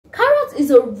is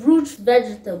a root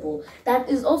vegetable that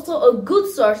is also a good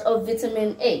source of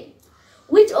vitamin A,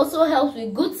 which also helps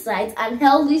with good sight and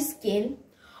healthy skin,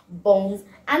 bones,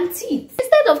 and teeth.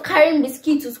 Instead of carrying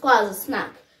biscuit to school as a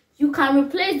snack, you can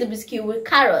replace the biscuit with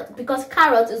carrot because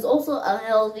carrot is also a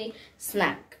healthy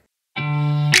snack.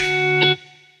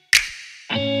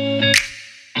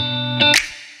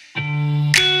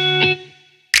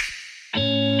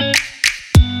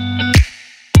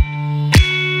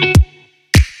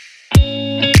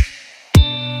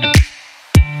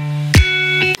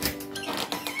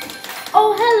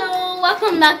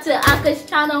 Welcome back to Aka's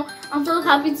channel. I'm so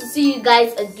happy to see you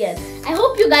guys again. I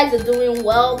hope you guys are doing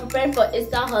well, preparing for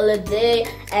Easter holiday,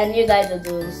 and you guys are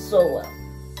doing so well.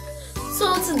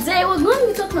 So today we're going to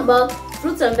be talking about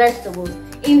fruits and vegetables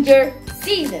in their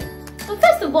season. So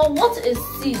first of all, what is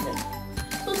season?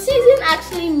 So season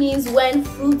actually means when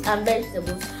fruits and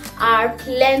vegetables are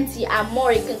plenty and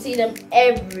more. You can see them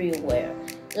everywhere.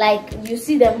 Like you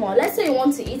see them more. Let's say you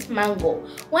want to eat mango.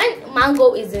 When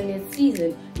mango is in its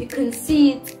season, you can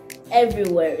see it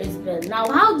everywhere. It's been. Now,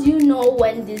 how do you know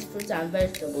when these fruits and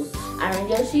vegetables are in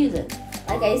your season?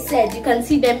 Like I said, you can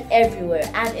see them everywhere,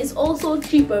 and it's also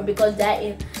cheaper because they're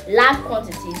in large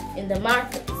quantities in the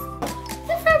market.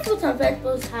 Different fruits and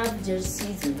vegetables have their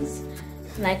seasons.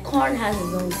 Like corn has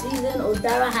its own season,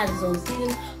 odara has its own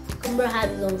season, cucumber has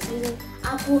its own season,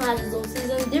 apple has its own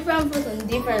season. Different fruits and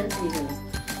different seasons.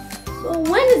 So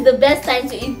when is the best time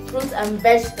to eat fruits and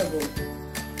vegetables?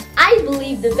 I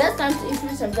believe the best time to eat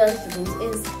fruits and vegetables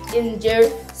is in their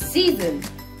season.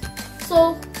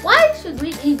 So why should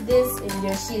we eat this in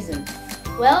their season?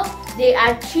 Well, they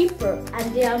are cheaper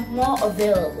and they are more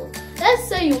available. Let's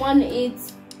say you want to eat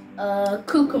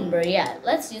cucumber. Yeah,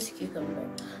 let's use cucumber.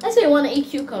 Let's say you want to eat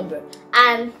cucumber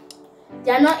and they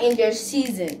are not in their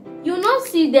season. You will not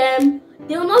see them.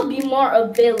 They will not be more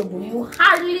available. You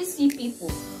hardly see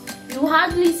people. You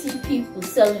hardly see people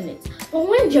selling it. But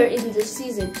when you're in the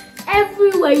season,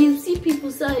 everywhere you see people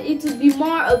selling it, will be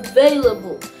more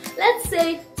available. Let's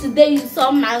say today you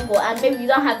saw mango and maybe you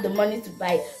don't have the money to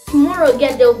buy it. Tomorrow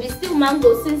again there will be still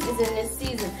mango since it's in the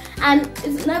season, and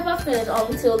it's never finished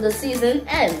until the season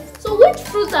ends. So which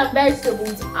fruits and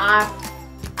vegetables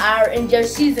are in their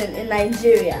season in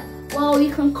Nigeria? Well,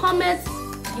 you can comment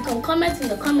in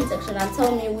the comment section and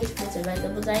tell me which fruits and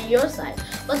vegetables are in your side.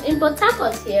 But in Port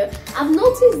Harcourt here, I've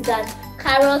noticed that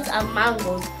carrots and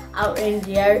mangoes are in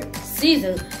their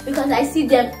season because I see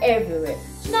them everywhere.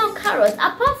 Now carrots,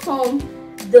 apart from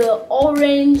the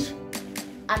orange,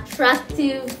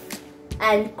 attractive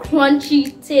and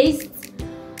crunchy taste,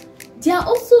 there are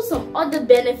also some other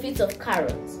benefits of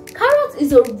carrots. Carrot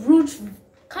is a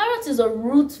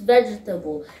root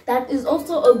vegetable that is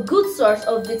also a good source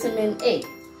of vitamin A,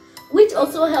 which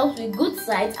also helps with good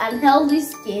sight and healthy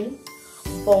skin,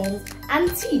 bones,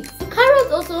 and teeth.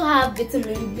 Carrots also have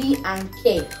vitamin B and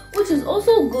K, which is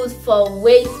also good for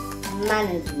weight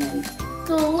management.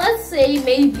 So let's say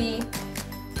maybe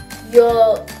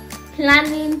you're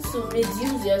planning to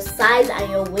reduce your size and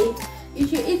your weight, you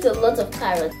should eat a lot of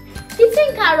carrots.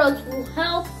 Eating carrots will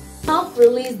help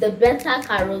release the beta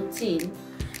carotene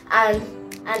and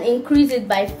increase it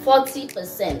by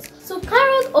 40%. So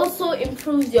carrot also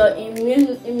improves your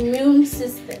immune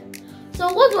system.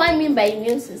 So what do I mean by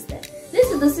immune system? This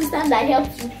is the system that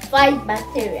helps you fight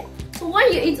bacteria. So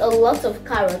when you eat a lot of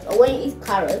carrots, or when you eat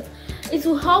carrots, it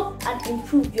will help and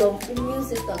improve your immune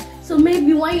system. So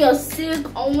maybe when you're sick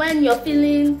or when you're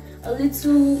feeling a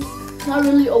little not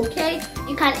really okay,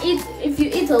 you can eat. If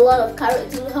you eat a lot of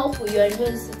carrots, it will help with your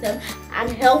immune system and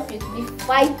help you to be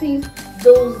fighting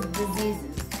those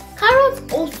diseases.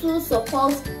 Carrots also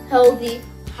support healthy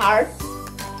heart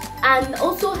and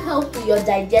also help with your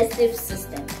digestive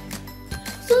system.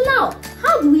 So now,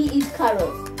 how do we eat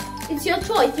carrots? It's your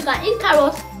choice. You can eat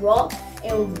carrots raw,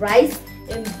 in rice,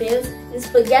 in beans, in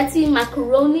spaghetti,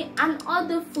 macaroni, and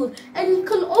other food. And you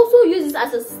can also use it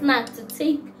as a snack to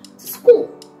take to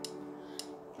school.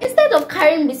 Instead of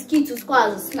carrying biscuit to school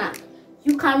as a snack,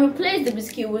 you can replace the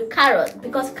biscuit with carrot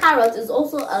because carrot is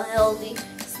also a healthy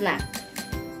snack.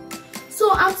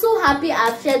 So I'm so happy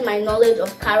I've shared my knowledge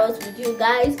of carrots with you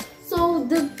guys. So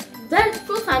the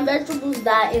fruits and vegetables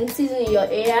that are in season in your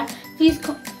area, please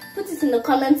put it in the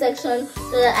comment section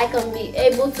so that I can be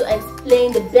able to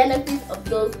explain the benefits of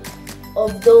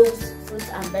those fruits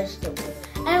and vegetables.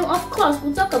 And of course,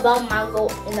 we'll talk about mango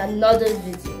in another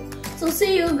video. So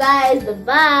see you guys. Bye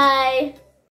bye.